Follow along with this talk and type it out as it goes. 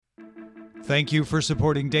Thank you for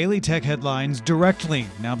supporting Daily Tech Headlines directly.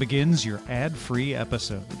 Now begins your ad-free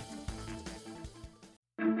episode.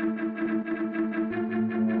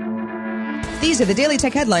 These are the Daily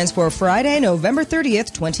Tech Headlines for Friday, November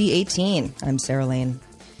 30th, 2018. I'm Sarah Lane.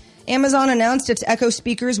 Amazon announced its Echo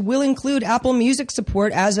speakers will include Apple Music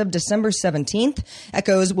support as of December 17th.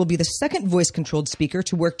 Echoes will be the second voice-controlled speaker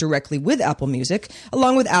to work directly with Apple Music,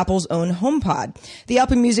 along with Apple's own HomePod. The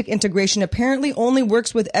Apple Music integration apparently only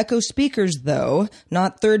works with Echo speakers, though,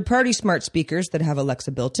 not third-party smart speakers that have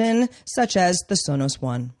Alexa built in, such as the Sonos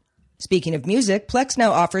One. Speaking of music, Plex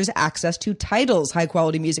now offers access to Tidal's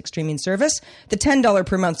high-quality music streaming service. The $10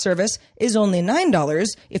 per month service is only $9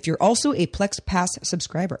 if you're also a Plex Pass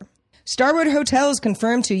subscriber. Starwood Hotels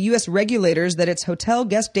confirmed to U.S. regulators that its hotel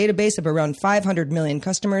guest database of around 500 million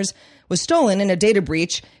customers was stolen in a data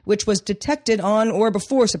breach, which was detected on or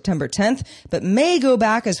before September 10th, but may go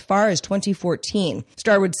back as far as 2014.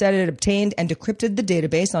 Starwood said it obtained and decrypted the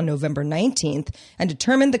database on November 19th and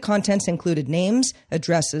determined the contents included names,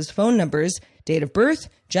 addresses, phone numbers, date of birth,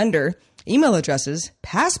 gender, email addresses,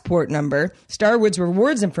 passport number, Starwood's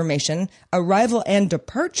rewards information, arrival and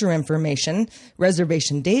departure information,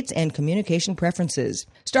 reservation dates, and communication preferences.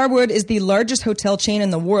 Starwood is the largest hotel chain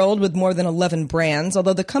in the world with more than 11 brands,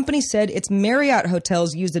 although the company said its Marriott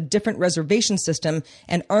hotels use a different reservation system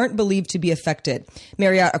and aren't believed to be affected.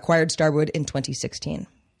 Marriott acquired Starwood in 2016.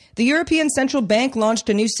 The European Central Bank launched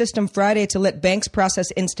a new system Friday to let banks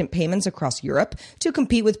process instant payments across Europe to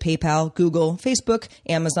compete with PayPal, Google, Facebook,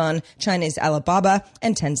 Amazon, China's Alibaba,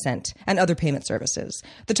 and Tencent, and other payment services.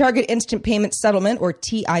 The Target Instant Payment Settlement, or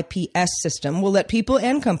TIPS system, will let people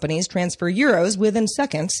and companies transfer euros within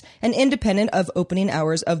seconds and independent of opening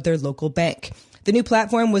hours of their local bank. The new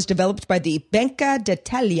platform was developed by the Banca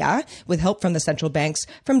d'Italia with help from the central banks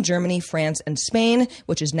from Germany, France, and Spain,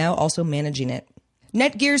 which is now also managing it.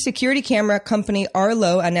 Netgear security camera company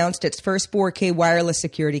Arlo announced its first 4K wireless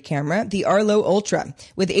security camera, the Arlo Ultra,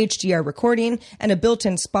 with HDR recording and a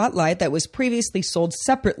built-in spotlight that was previously sold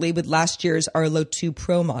separately with last year's Arlo 2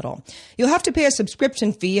 Pro model. You'll have to pay a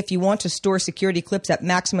subscription fee if you want to store security clips at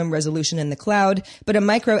maximum resolution in the cloud, but a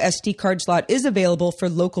micro SD card slot is available for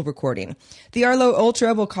local recording. The Arlo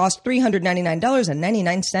Ultra will cost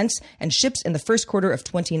 $399.99 and ships in the first quarter of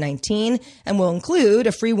 2019 and will include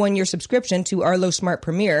a free 1-year subscription to Arlo Smart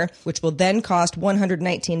Premier, which will then cost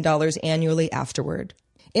 $119 annually afterward.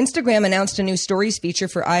 Instagram announced a new stories feature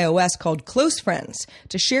for iOS called Close Friends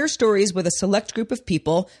to share stories with a select group of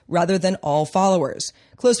people rather than all followers.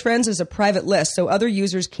 Close Friends is a private list, so other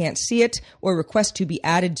users can't see it or request to be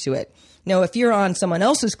added to it. Now, if you're on someone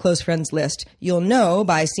else's close friends list, you'll know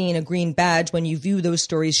by seeing a green badge when you view those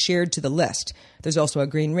stories shared to the list. There's also a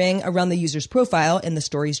green ring around the user's profile in the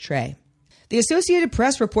stories tray. The Associated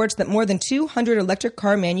Press reports that more than 200 electric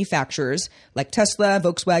car manufacturers, like Tesla,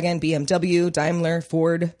 Volkswagen, BMW, Daimler,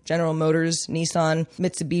 Ford, General Motors, Nissan,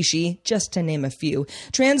 Mitsubishi, just to name a few,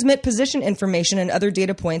 transmit position information and other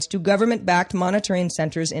data points to government-backed monitoring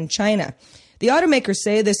centers in China. The automakers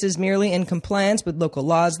say this is merely in compliance with local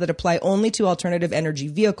laws that apply only to alternative energy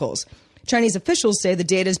vehicles. Chinese officials say the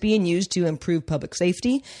data is being used to improve public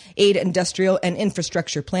safety, aid industrial and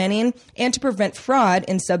infrastructure planning, and to prevent fraud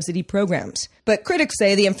in subsidy programs. But critics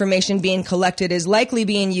say the information being collected is likely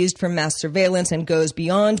being used for mass surveillance and goes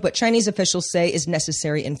beyond what Chinese officials say is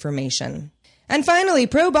necessary information. And finally,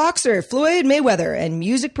 pro boxer Floyd Mayweather and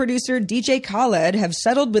music producer DJ Khaled have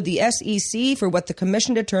settled with the SEC for what the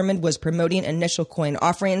commission determined was promoting initial coin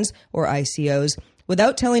offerings, or ICOs,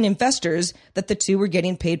 without telling investors that the two were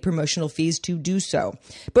getting paid promotional fees to do so.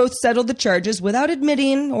 Both settled the charges without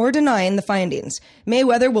admitting or denying the findings.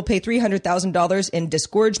 Mayweather will pay $300,000 in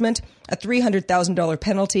disgorgement, a $300,000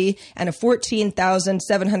 penalty, and a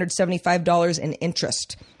 $14,775 in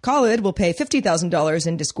interest. Khaled will pay $50,000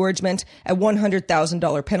 in disgorgement, a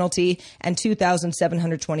 $100,000 penalty, and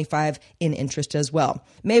 $2,725 in interest as well.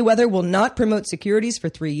 Mayweather will not promote securities for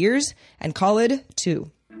 3 years, and Khaled 2.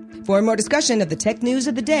 For more discussion of the tech news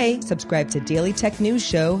of the day, subscribe to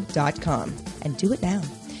dailytechnewsshow.com. And do it now.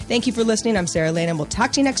 Thank you for listening. I'm Sarah Lane, and we'll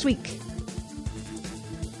talk to you next week.